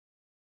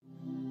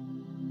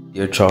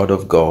Dear child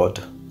of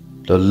God,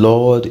 the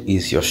Lord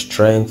is your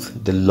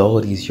strength, the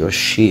Lord is your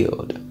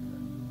shield.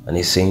 And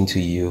He's saying to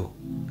you,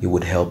 He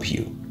would help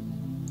you.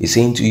 He's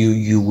saying to you,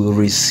 you will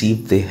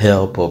receive the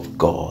help of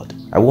God.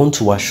 I want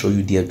to assure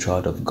you, dear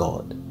child of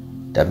God,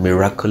 that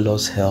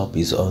miraculous help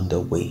is on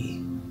the way.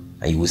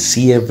 And you will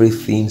see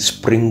everything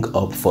spring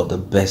up for the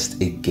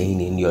best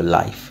again in your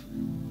life.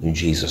 In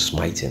Jesus'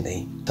 mighty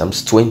name.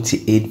 Psalms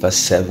 28 verse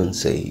 7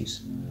 says,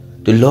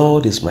 "The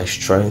Lord is my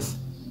strength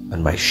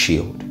and my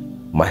shield.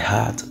 My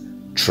heart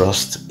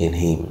trusts in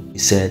Him." He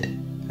said,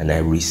 and I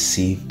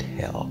received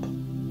help.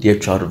 Dear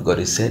child of God,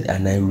 He said,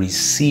 and I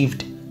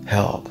received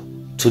help.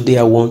 Today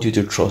I want you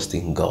to trust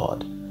in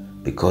God,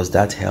 because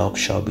that help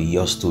shall be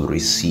yours to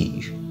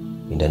receive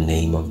in the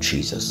name of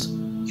Jesus.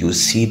 You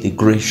see the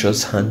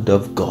gracious hand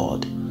of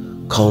God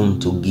come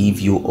to give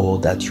you all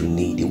that you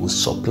need. He will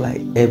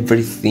supply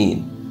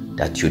everything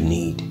that you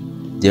need.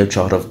 Dear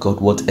child of God,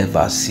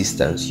 whatever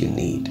assistance you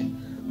need,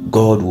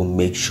 God will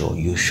make sure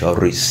you shall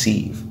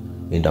receive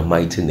in the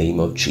mighty name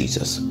of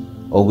Jesus.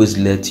 Always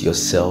let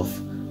yourself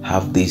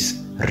have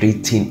this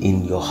written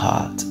in your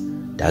heart,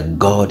 that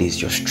God is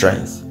your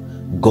strength,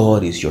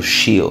 God is your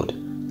shield,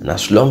 and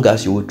as long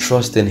as you will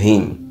trust in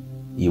Him,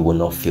 He will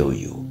not fail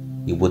you.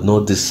 He will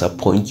not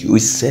disappoint you. He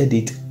said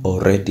it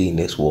already in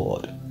His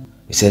word.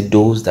 He said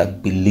those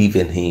that believe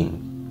in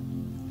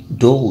Him,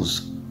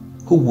 those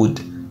who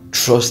would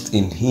trust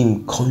in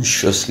Him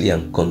consciously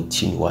and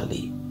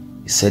continually,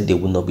 He said they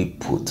will not be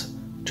put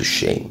to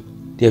shame.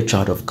 Dear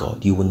child of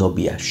God, you will not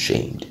be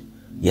ashamed.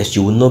 Yes,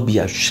 you will not be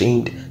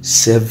ashamed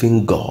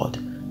serving God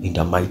in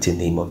the mighty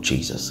name of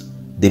Jesus.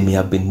 They may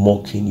have been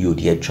mocking you,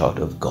 dear child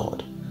of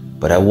God,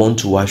 but I want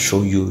to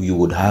assure you, you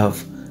would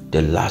have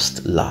the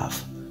last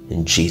laugh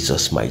in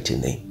Jesus' mighty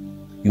name.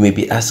 You may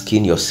be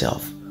asking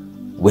yourself,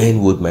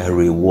 when would my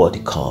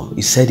reward come?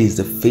 He said He's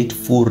the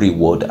faithful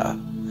rewarder.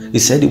 He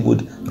said He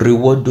would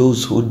reward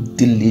those who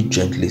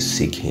diligently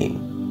seek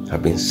Him.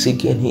 I've been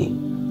seeking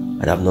Him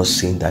and I've not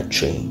seen that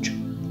change.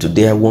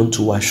 Today I want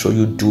to assure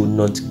you, do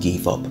not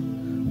give up.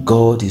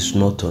 God is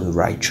not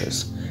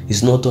unrighteous.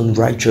 He's not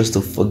unrighteous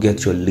to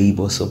forget your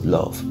labors of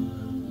love.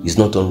 He's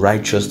not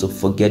unrighteous to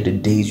forget the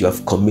days you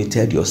have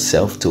committed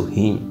yourself to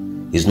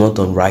Him. He's not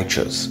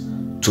unrighteous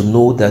to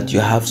know that you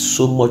have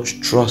so much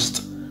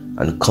trust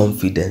and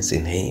confidence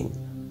in Him.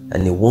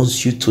 And He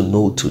wants you to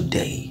know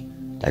today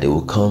that He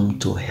will come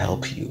to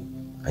help you,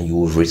 and you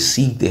will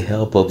receive the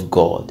help of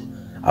God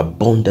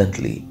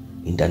abundantly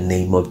in the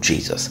name of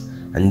Jesus.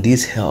 And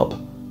this help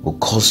will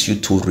cause you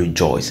to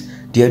rejoice.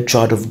 Dear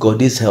child of God,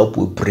 this help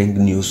will bring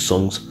new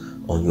songs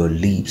on your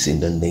lips in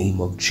the name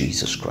of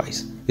Jesus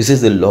Christ. He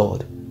says, the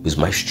Lord is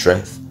my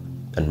strength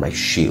and my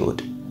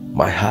shield.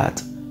 My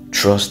heart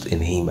trusts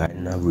in Him,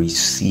 and I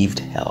received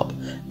help.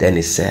 Then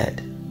He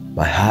said,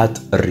 my heart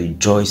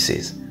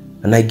rejoices,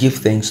 and I give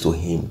thanks to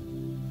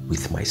Him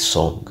with my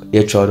song.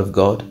 Dear child of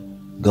God,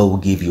 God will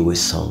give you a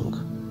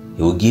song.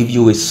 He will give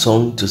you a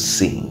song to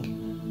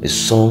sing, a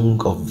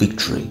song of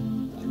victory,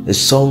 a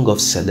song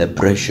of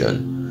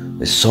celebration,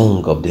 a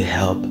song of the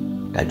help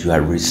that you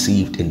have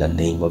received in the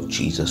name of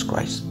Jesus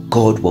Christ.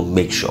 God will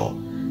make sure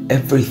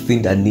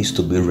everything that needs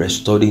to be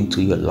restored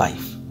into your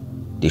life,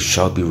 they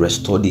shall be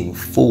restored in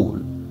full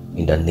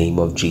in the name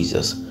of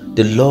Jesus.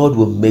 The Lord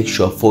will make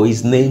sure, for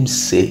His name's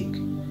sake,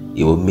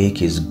 He will make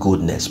His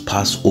goodness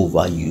pass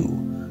over you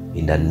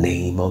in the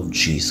name of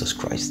Jesus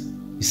Christ.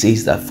 He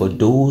says that for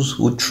those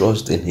who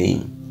trust in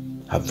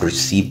Him have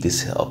received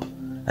this help,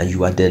 and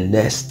you are the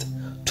next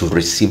to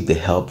receive the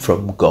help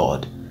from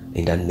God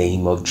in the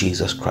name of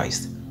Jesus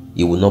Christ.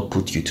 He will not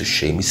put you to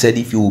shame. He said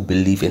if you will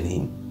believe in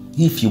Him,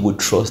 if you would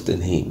trust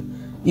in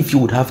Him, if you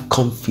would have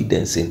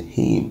confidence in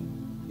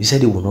Him, He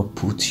said He will not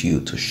put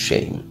you to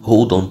shame.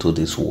 Hold on to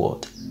this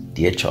word,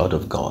 dear child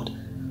of God.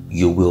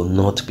 You will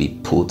not be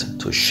put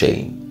to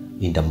shame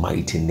in the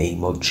mighty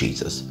name of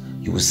Jesus.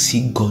 You will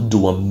see God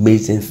do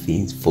amazing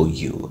things for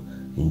you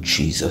in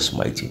Jesus'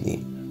 mighty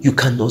name. You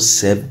cannot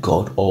serve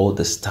God all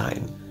this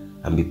time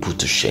and be put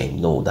to shame.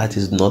 No, that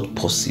is not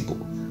possible.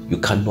 You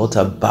cannot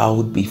have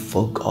bowed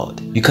before God.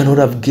 You cannot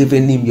have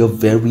given Him your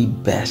very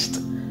best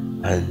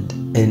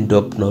and end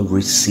up not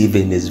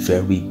receiving His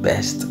very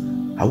best.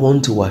 I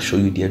want to assure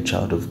you, dear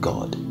child of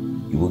God,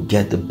 you will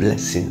get the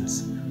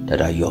blessings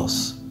that are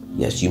yours.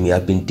 Yes, you may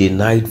have been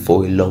denied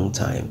for a long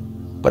time,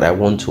 but I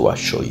want to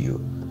assure you,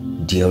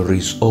 there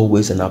is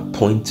always an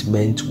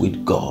appointment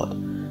with God,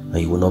 and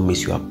you will not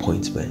miss your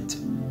appointment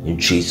in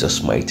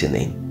Jesus' mighty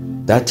name.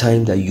 That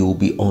time that you will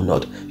be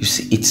honored. You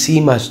see, it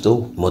seemed as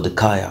though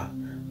Mordecai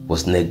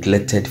was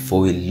neglected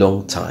for a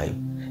long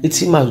time. It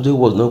seemed as though he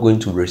was not going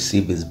to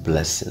receive his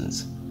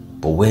blessings.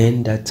 But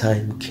when that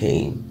time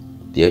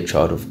came, dear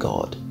child of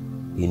God,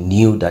 he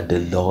knew that the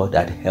Lord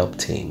had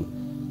helped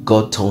him.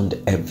 God turned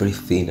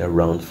everything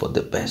around for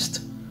the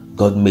best.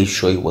 God made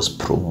sure he was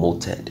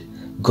promoted.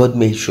 God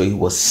made sure he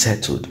was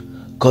settled.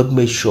 God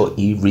made sure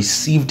he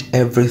received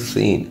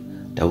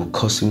everything that would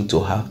cause him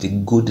to have the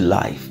good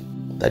life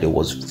that he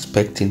was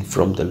expecting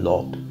from the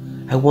Lord.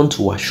 I want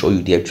to assure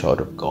you, dear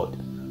child of God,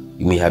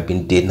 you may have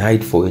been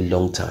denied for a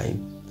long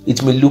time,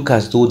 It may look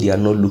as though they are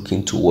not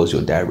looking towards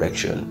your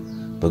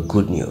direction, but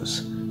good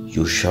news,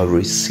 you shall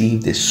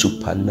receive the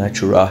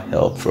supernatural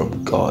help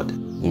from God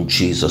in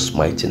Jesus'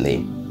 mighty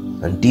name.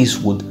 And this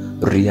would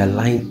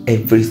realign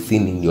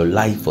everything in your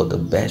life for the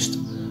best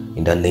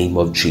in the name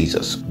of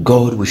Jesus.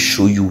 God will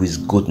show you His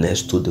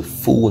goodness to the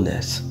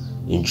fullness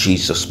in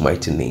Jesus'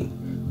 mighty name.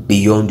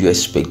 Beyond your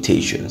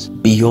expectations,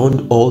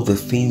 beyond all the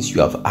things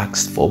you have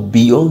asked for,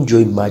 beyond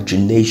your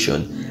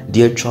imagination.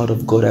 Dear child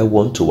of God, I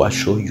want to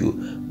assure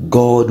you,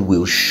 God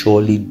will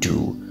surely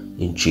do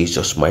in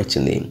Jesus' mighty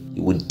name.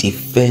 He will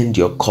defend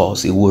your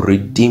cause, He will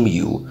redeem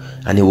you,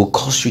 and He will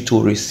cause you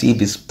to receive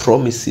His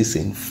promises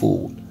in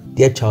full.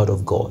 Dear child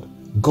of God,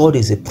 God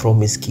is a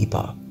promise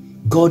keeper.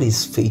 God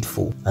is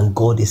faithful and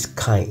God is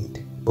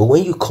kind. But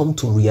when you come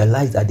to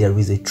realize that there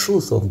is a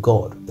truth of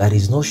God that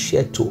is not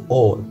shared to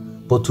all,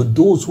 but to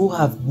those who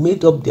have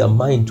made up their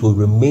mind to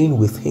remain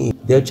with Him,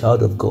 their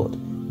child of God,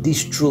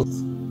 this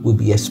truth will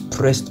be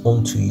expressed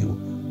unto you.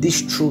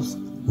 This truth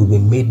will be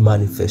made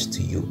manifest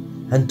to you.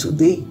 And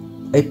today,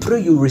 I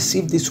pray you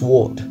receive this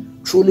word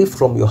truly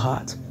from your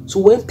heart. So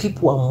when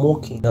people are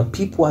mocking and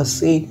people are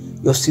saying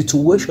your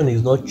situation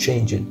is not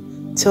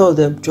changing, tell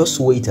them just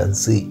wait and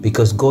see,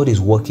 because God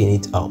is working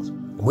it out.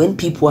 When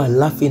people are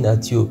laughing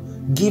at you,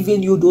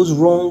 giving you those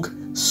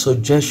wrong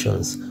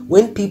suggestions,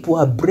 when people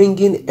are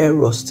bringing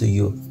errors to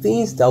you,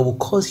 things that will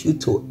cause you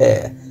to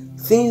err,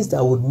 things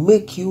that would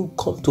make you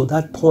come to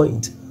that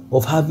point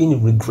of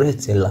having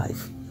regrets in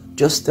life,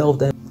 just tell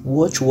them,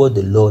 watch what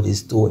the Lord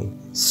is doing.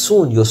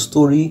 Soon your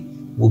story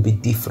will be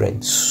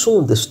different.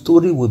 Soon the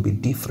story will be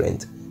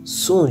different.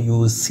 Soon you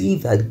will see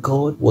that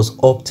God was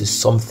up to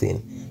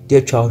something.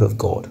 Dear child of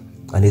God,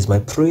 and it's my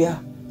prayer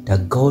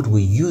that God will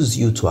use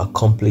you to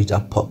accomplish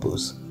that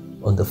purpose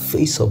on the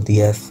face of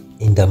the earth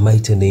in the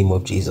mighty name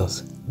of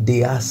Jesus.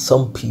 There are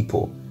some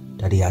people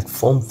that He had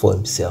formed for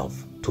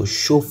Himself to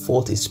show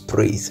forth His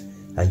praise,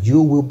 and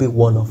you will be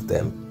one of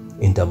them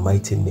in the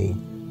mighty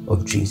name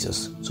of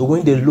Jesus. So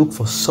when they look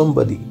for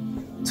somebody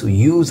to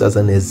use as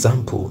an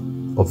example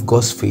of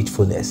God's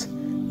faithfulness,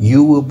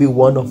 you will be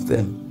one of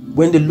them.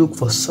 When they look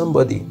for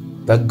somebody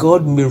that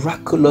God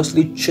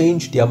miraculously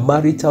changed their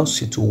marital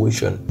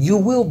situation, you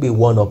will be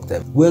one of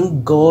them.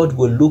 When God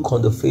will look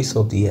on the face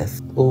of the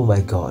earth, oh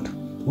my God,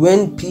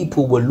 when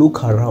people will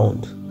look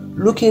around,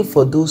 looking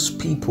for those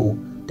people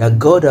that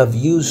God have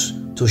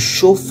used to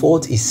show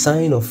forth His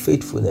sign of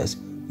faithfulness,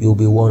 you'll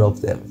be one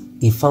of them.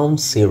 He found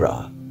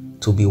Sarah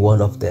to be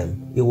one of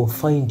them. He will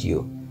find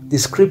you. The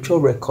scripture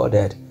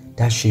recorded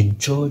that she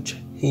judged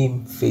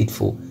him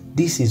faithful.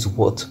 This is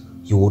what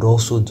you would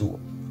also do,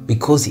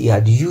 because He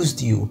had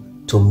used you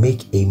to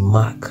make a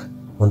mark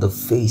on the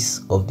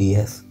face of the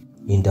earth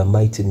in the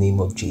mighty name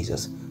of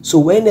Jesus. So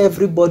when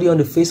everybody on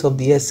the face of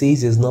the earth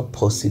says it's not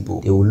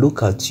possible, they will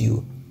look at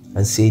you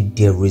and say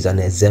there is an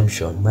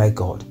exemption. My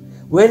God.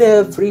 When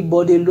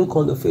everybody look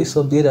on the face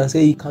of the earth and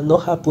say it cannot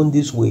happen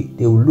this way,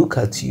 they will look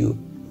at you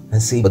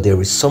and say, but there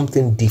is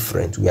something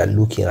different. We are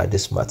looking at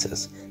these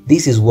matters.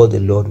 This is what the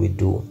Lord will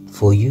do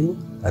for you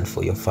and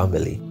for your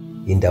family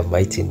in the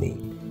mighty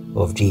name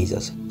of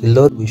Jesus. The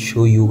Lord will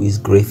show you His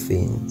great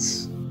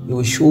things. He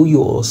will show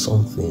you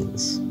awesome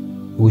things.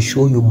 He will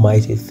show you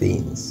mighty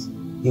things.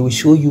 He will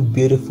show you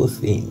beautiful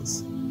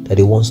things that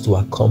He wants to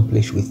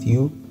accomplish with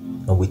you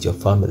and with your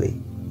family.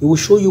 He will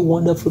show you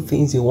wonderful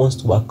things He wants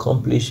to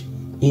accomplish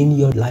in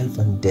your life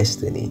and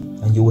destiny.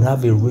 And you will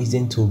have a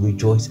reason to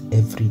rejoice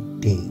every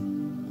day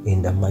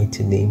in the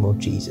mighty name of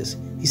Jesus.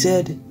 He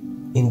said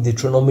in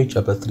Deuteronomy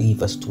chapter 3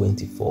 verse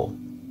 24,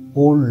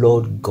 O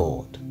Lord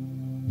God,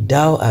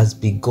 Thou hast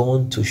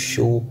begun to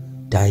show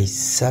Thy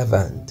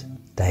servant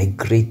Thy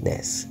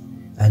greatness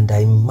and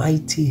Thy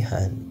mighty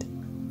hand.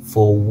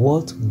 For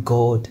what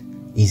God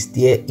is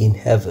there in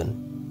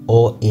heaven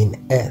or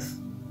in earth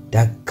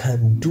that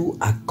can do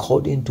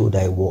according to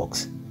Thy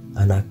works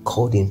and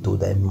according to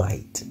Thy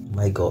might?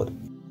 My God.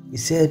 He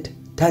said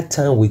that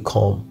time will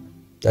come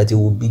that He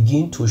will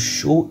begin to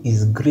show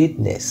His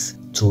greatness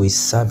to His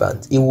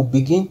servant. He will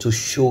begin to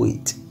show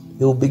it.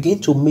 He will begin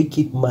to make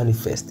it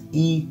manifest.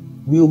 He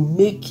will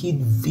make it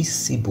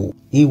visible.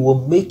 He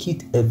will make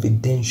it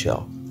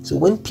evidential. So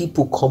when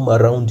people come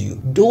around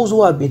you, those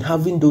who have been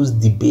having those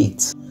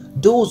debates,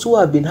 those who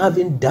have been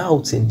having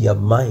doubts in their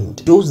mind,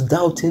 those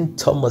doubting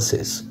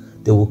Thomases,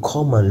 they will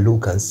come and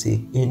look and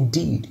say,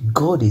 indeed,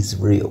 God is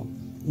real.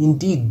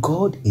 Indeed,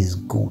 God is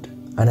good.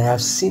 And I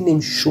have seen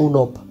Him shown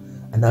up,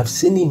 and I've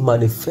seen Him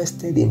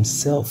manifested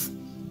Himself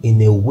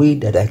in a way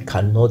that I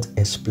cannot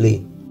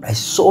explain. I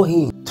saw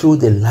Him through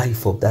the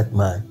life of that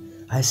man.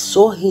 I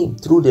saw Him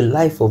through the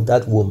life of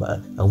that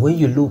woman. And when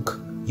you look,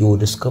 you will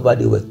discover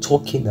they were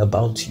talking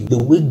about you.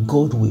 The way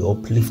God will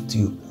uplift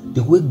you.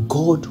 The way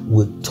God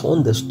will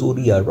turn the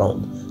story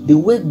around. The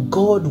way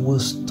God will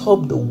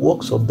stop the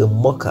works of the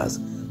mockers.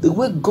 The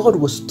way God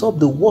will stop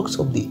the works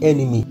of the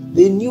enemy.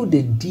 They knew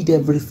they did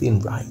everything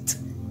right,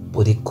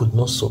 but they could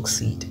not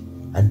succeed.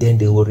 And then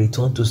they will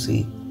return to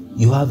say,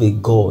 you have a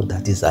God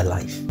that is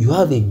alive. You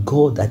have a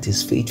God that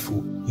is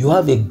faithful. You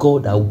have a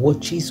God that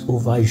watches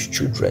over His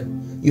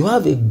children. You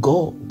have a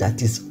God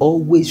that is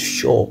always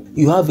sure.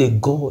 You have a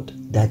God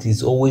that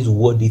is always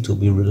worthy to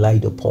be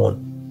relied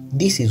upon.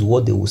 This is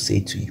what they will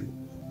say to you,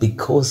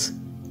 because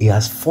He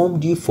has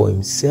formed you for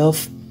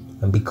Himself,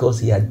 and because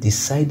He has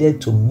decided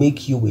to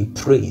make you a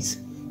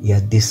praise. He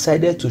has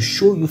decided to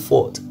show you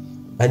forth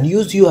and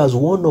use you as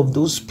one of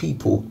those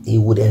people He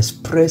would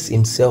express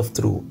Himself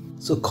through.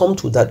 So come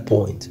to that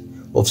point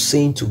of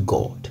saying to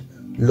God,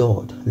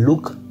 Lord,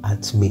 look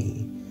at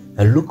me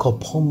and look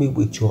upon me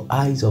with your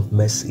eyes of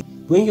mercy.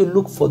 When you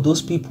look for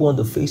those people on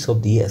the face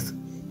of the earth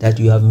that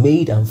you have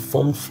made and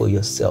formed for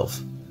yourself,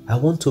 I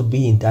want to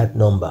be in that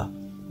number.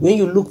 When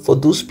you look for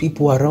those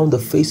people around the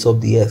face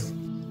of the earth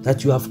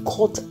that you have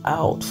caught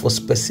out for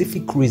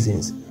specific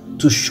reasons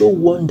to show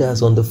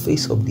wonders on the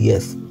face of the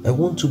earth, I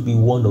want to be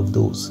one of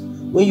those.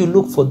 When you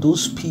look for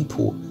those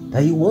people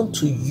that you want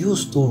to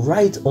use to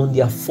write on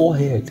their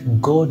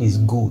forehead, God is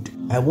good,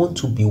 I want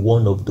to be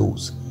one of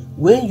those.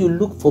 When you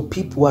look for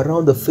people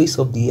around the face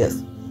of the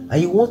earth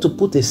and you want to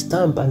put a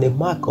stamp and a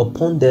mark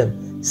upon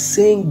them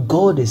saying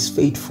God is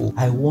faithful,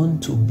 I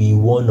want to be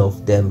one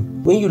of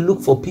them. When you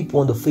look for people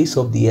on the face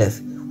of the earth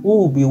who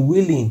will be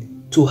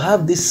willing to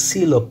have this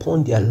seal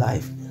upon their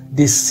life,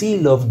 the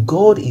seal of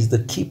God is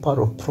the keeper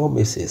of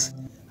promises,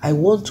 I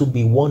want to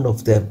be one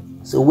of them.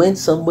 So when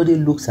somebody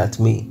looks at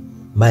me,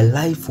 my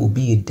life will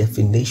be a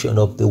definition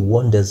of the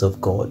wonders of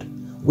God.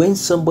 When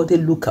somebody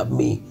looks at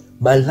me,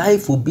 my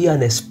life will be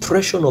an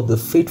expression of the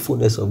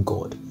faithfulness of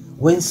God.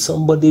 When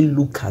somebody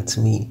looks at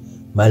me,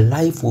 my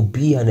life will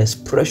be an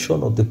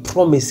expression of the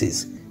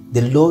promises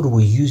the Lord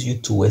will use you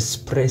to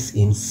express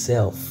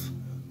Himself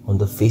on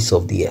the face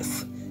of the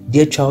earth.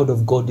 Dear child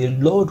of God, the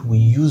Lord will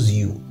use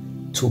you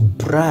to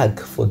brag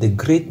for the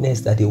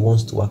greatness that He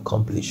wants to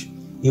accomplish.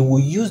 He will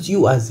use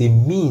you as a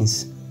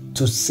means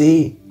to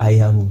say, I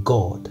am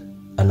God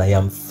and I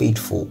am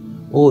faithful.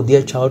 Oh,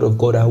 dear child of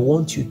God, I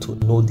want you to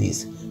know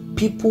this.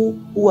 People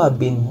who have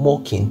been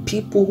mocking,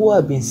 people who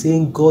have been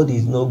saying God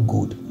is not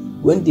good,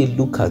 when they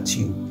look at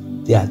you,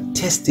 their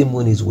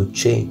testimonies will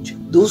change.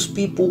 Those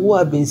people who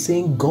have been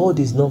saying God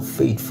is not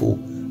faithful,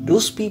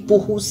 those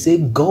people who say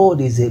God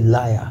is a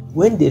liar,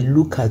 when they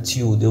look at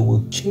you, they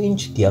will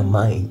change their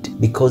mind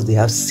because they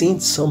have seen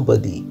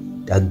somebody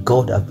that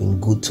God has been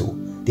good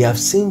to. They have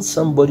seen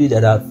somebody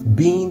that has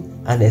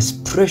been an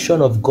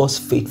expression of God's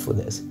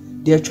faithfulness.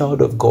 Dear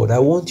child of God, I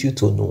want you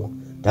to know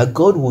that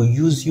God will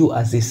use you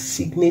as a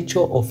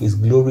signature of His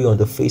glory on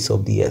the face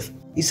of the earth.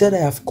 He said, I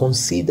have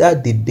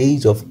considered the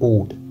days of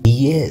old, the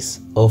years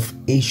of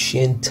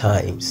ancient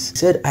times. He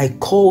said, I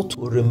call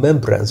to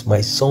remembrance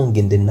my song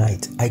in the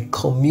night. I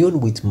commune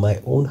with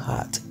my own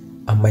heart,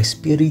 and my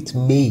spirit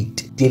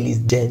made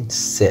diligent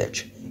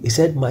search. He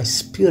said, my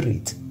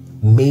spirit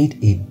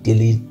made a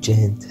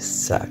diligent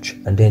search.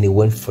 And then he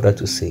went further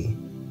to say,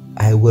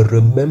 I will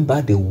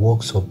remember the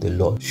works of the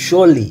Lord.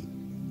 Surely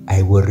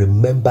I will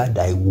remember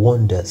thy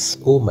wonders.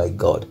 Oh my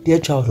God. Dear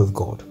child of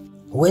God,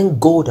 when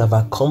God have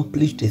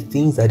accomplished the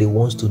things that He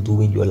wants to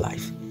do in your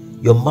life,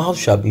 your mouth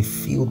shall be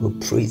filled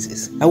with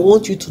praises. I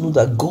want you to know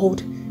that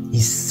God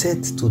is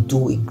set to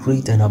do a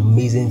great and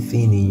amazing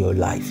thing in your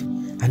life.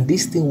 And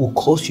this thing will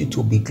cause you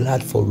to be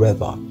glad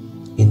forever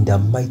in the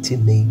mighty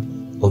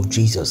name of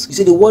Jesus. You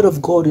see, the word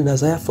of God in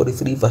Isaiah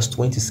 43 verse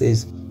 20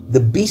 says, the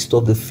beasts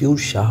of the field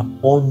shall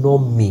honor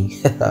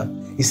me.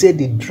 He said,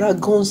 the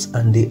dragons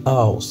and the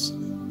owls,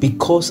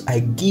 because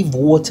I give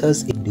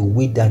waters in the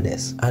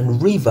wilderness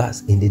and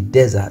rivers in the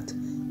desert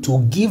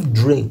to give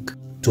drink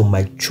to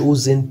my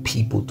chosen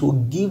people, to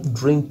give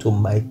drink to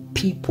my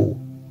people,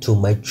 to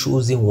my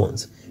chosen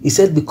ones. He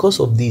said,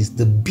 because of this,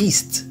 the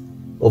beasts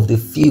of the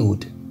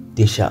field,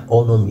 they shall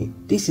honor me.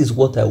 This is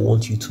what I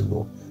want you to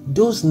know.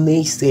 Those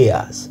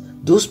naysayers,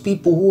 those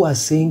people who are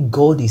saying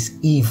God is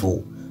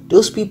evil,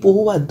 those people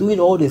who are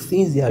doing all the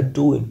things they are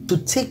doing to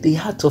take the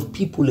heart of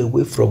people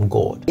away from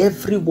God,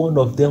 every one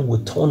of them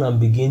will turn and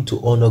begin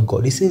to honor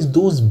God. He says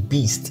those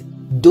beasts,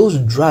 those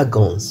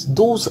dragons,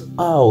 those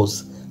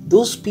owls,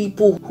 those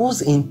people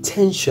whose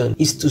intention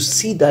is to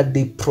see that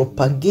they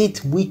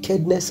propagate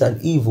wickedness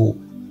and evil,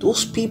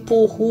 those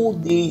people who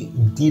they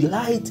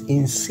delight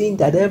in seeing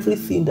that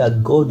everything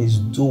that God is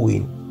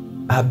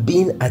doing are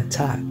being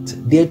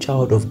attacked. Dear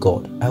child of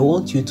God, I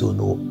want you to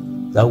know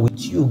that with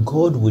you,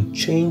 God will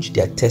change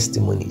their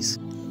testimonies.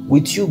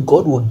 With you,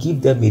 God will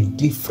give them a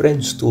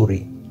different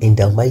story in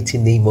the mighty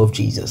name of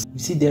Jesus. You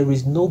see, there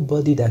is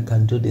nobody that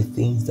can do the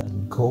things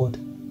that God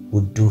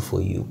would do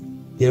for you.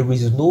 There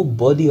is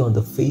nobody on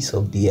the face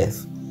of the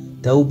earth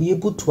that will be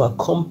able to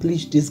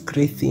accomplish these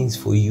great things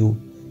for you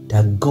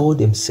that God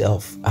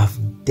Himself have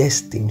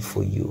destined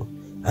for you.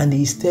 And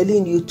He is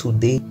telling you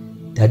today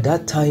that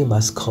that time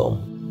has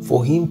come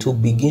for Him to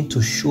begin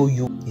to show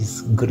you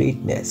His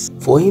greatness,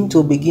 for Him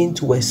to begin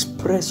to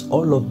express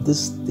all of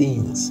these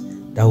things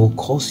that will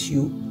cause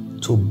you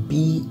to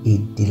be a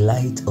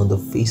delight on the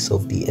face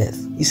of the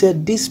earth. He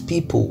said, these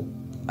people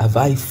have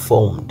I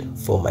formed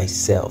for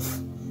myself.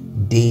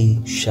 They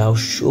shall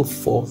show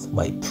forth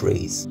my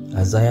praise.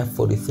 Isaiah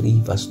 43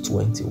 verse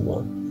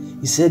 21.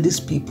 He said, these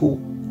people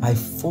I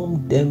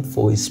formed them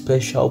for a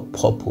special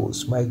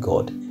purpose, my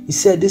God. He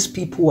said these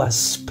people are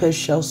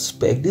special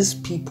spec. These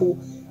people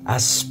are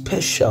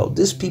special.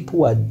 These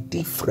people are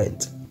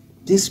different.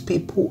 These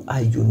people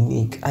are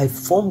unique. I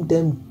formed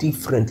them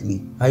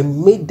differently. I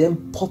made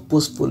them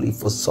purposefully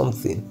for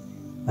something.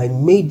 I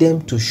made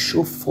them to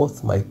show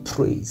forth my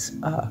praise.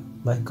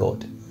 My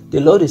God. The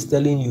Lord is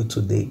telling you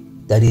today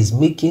that He's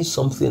making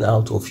something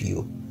out of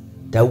you.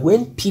 That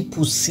when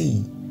people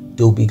see,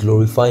 they'll be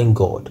glorifying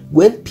God.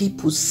 When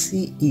people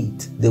see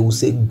it, they will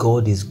say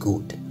God is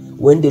good.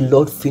 When the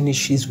Lord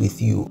finishes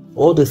with you,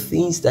 all the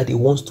things that He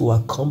wants to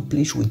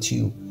accomplish with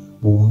you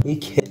will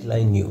make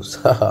headline news.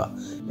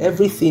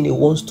 Everything He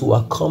wants to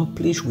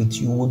accomplish with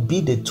you will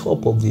be the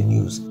top of the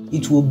news.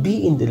 It will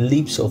be in the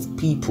lips of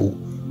people,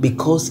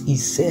 because He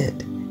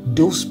said,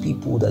 those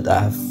people that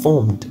I have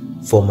formed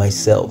for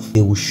myself,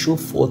 they will show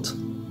forth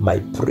my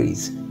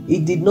praise. He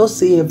did not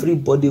say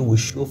everybody will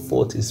show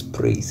forth His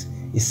praise.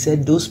 He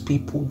said those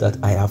people that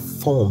I have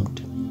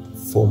formed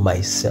for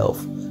myself,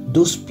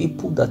 those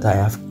people that I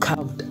have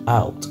carved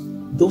out,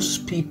 those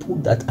people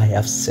that I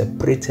have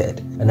separated.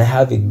 And I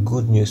have a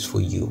good news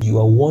for you. You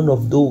are one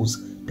of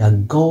those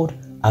that God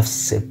have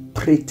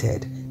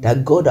separated,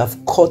 that God have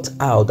cut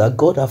out, that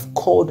God have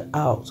called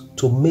out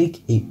to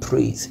make a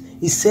praise.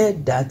 He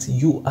said that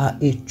you are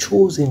a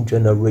chosen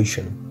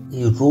generation,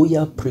 a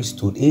royal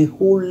priesthood, a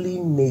holy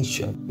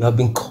nation. You have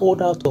been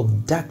called out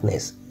of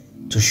darkness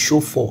to show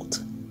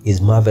forth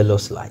His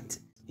marvelous light.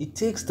 It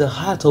takes the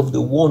heart of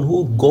the one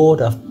who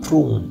God have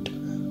pruned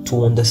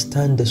to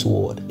understand this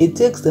word. It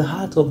takes the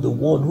heart of the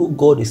one who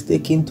God is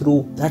taking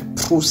through that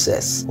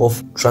process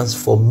of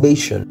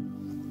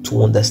transformation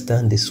to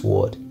understand this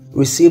word.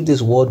 Receive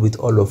this word with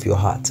all of your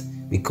heart,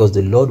 because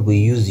the Lord will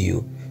use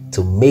you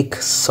to make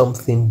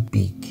something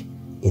big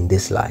in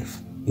this life.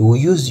 He will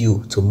use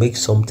you to make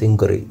something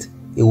great.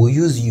 He will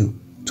use you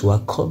to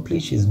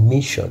accomplish His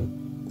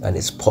mission and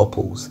His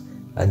purpose,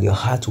 and your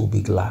heart will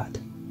be glad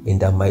in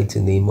the mighty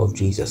name of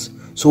Jesus.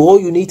 So all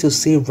you need to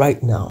say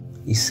right now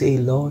is say,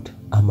 Lord,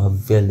 I'm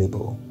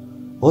available.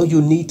 All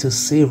you need to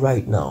say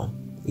right now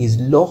is,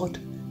 Lord,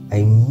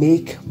 I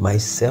make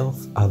myself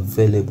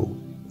available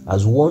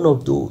as one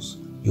of those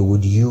you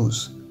would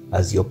use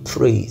as your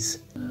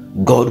praise.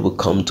 God will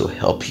come to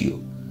help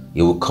you.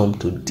 He will come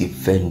to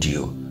defend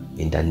you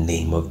in the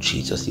name of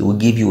Jesus. He will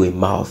give you a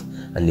mouth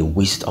and a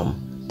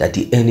wisdom that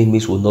the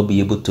enemies will not be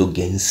able to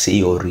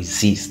gainsay or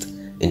resist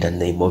in the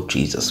name of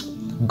Jesus.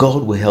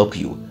 God will help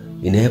you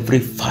in every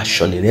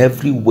fashion, in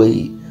every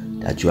way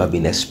that you have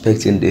been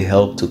expecting the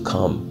help to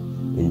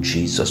come in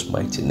Jesus'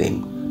 mighty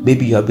name.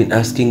 Maybe you have been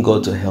asking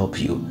God to help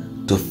you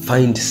to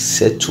find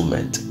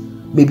settlement,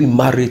 maybe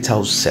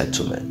marital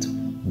settlement.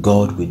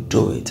 God will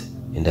do it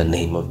in the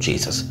name of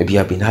Jesus. Maybe you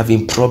have been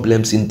having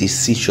problems in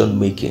decision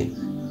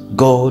making.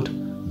 God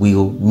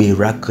will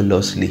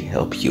miraculously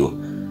help you,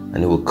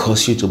 and it will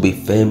cause you to be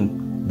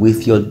firm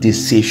with your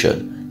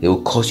decision. It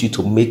will cause you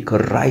to make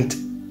right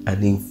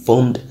and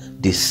informed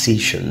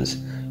decisions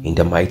in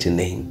the mighty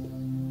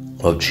name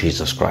of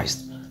Jesus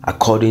Christ.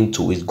 According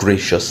to His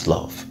gracious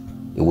love,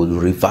 it will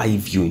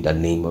revive you in the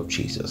name of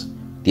Jesus.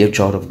 Dear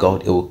child of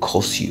God, it will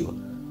cause you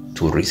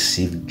to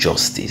receive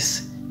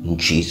justice in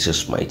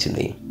Jesus' mighty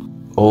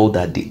name. All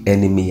that the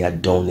enemy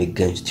had done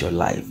against your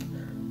life,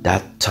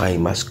 that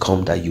time has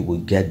come that you will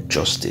get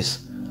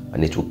justice,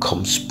 and it will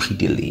come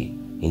speedily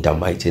in the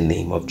mighty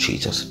name of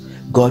Jesus.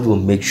 God will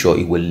make sure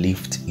He will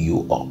lift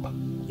you up.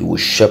 He will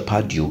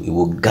shepherd you. He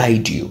will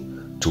guide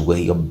you to where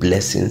your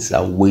blessings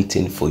are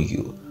waiting for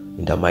you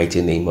in the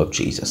mighty name of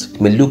Jesus.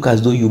 It may look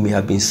as though you may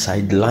have been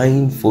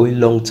sidelined for a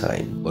long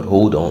time, but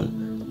hold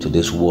on to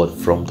this word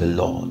from the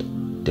Lord.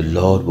 The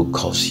Lord will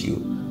cause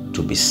you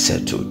to be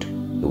settled.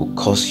 It will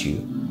cause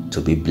you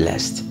to be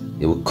blessed.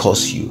 It will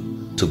cause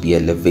you to be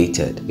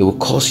elevated. It will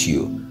cause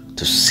you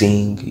to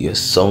sing your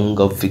song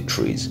of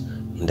victories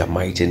in the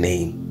mighty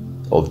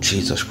name of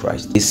Jesus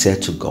Christ. He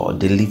said to God,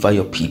 deliver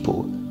your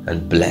people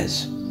and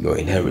bless your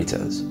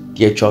inheritance.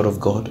 Dear child of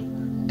God,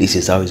 this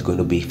is how it's going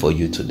to be for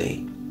you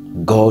today.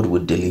 God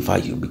will deliver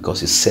you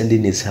because He's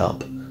sending His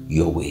help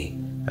your way,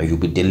 and you'll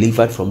be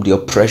delivered from the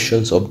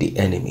oppressions of the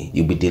enemy.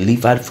 You'll be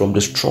delivered from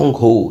the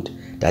stronghold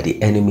that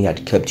the enemy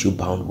had kept you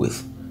bound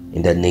with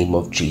in the name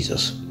of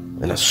Jesus.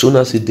 And as soon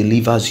as He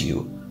delivers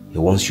you, He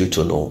wants you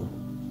to know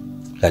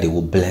that He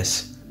will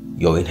bless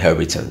your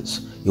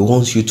inheritance. He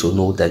wants you to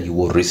know that you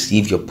will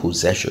receive your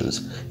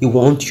possessions. He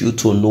wants you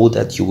to know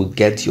that you will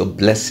get your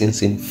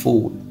blessings in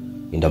full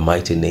in the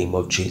mighty name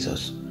of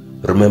Jesus.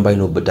 Remember in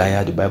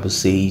Obadiah, the Bible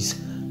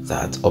says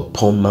that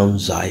upon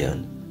Mount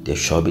Zion there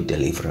shall be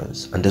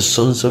deliverance, and the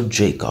sons of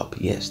Jacob,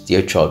 yes,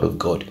 dear child of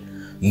God,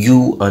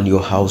 you and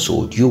your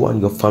household, you and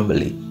your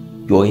family,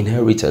 your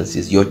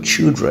inheritances, your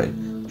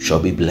children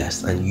shall be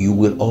blessed, and you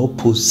will all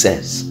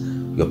possess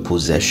your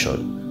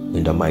possession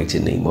in the mighty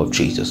name of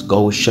Jesus.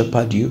 God will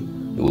shepherd you.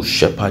 He will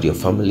shepherd your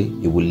family.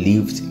 He will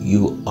lift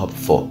you up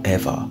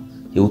forever.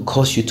 He will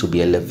cause you to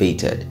be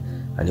elevated,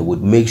 and He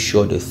would make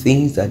sure the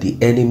things that the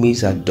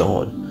enemies have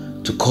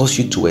done to cause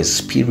you to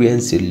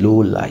experience a low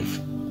life,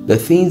 The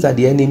things that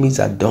the enemies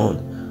had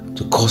done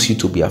to cause you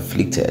to be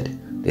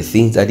afflicted, the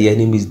things that the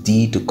enemies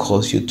did to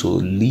cause you to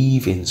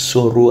live in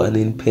sorrow and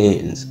in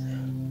pains,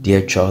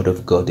 dear child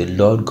of God, the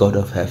Lord God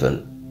of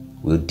heaven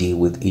will deal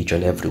with each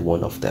and every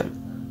one of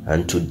them.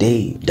 And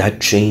today,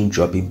 that change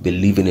you have been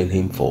believing in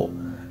Him for,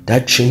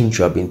 that change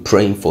you have been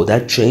praying for,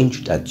 that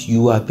change that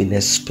you have been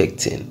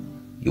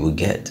expecting, you will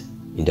get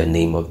in the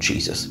name of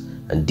Jesus.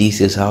 And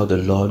this is how the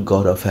Lord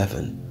God of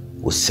heaven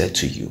will say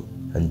to you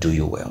and do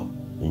you well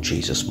in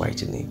Jesus'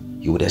 mighty name.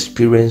 You would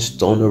experience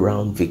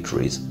turnaround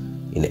victories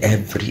in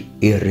every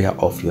area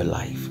of your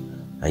life,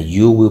 and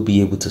you will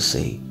be able to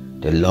say,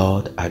 the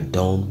Lord had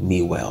done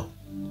me well.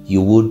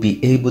 You would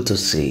be able to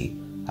say,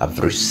 I've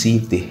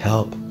received the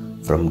help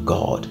from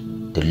God.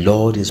 The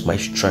Lord is my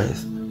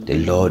strength.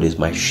 The Lord is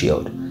my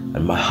shield,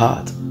 and my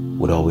heart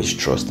would always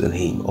trust in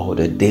Him all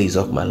the days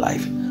of my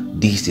life.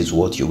 This is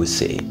what you will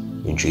say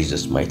in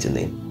Jesus' mighty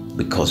name,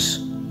 because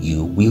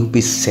you will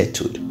be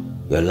settled.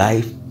 Your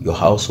life, your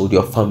household,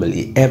 your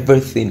family,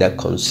 everything that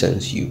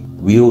concerns you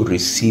will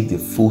receive the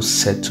full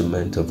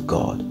settlement of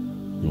God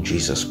in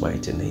Jesus'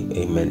 mighty name.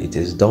 Amen. It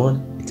is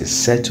done, it is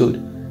settled,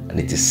 and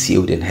it is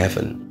sealed in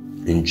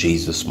heaven in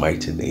Jesus'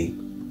 mighty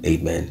name.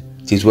 Amen.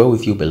 It is well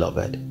with you,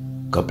 beloved.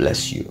 God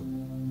bless you,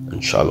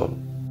 and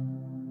shalom.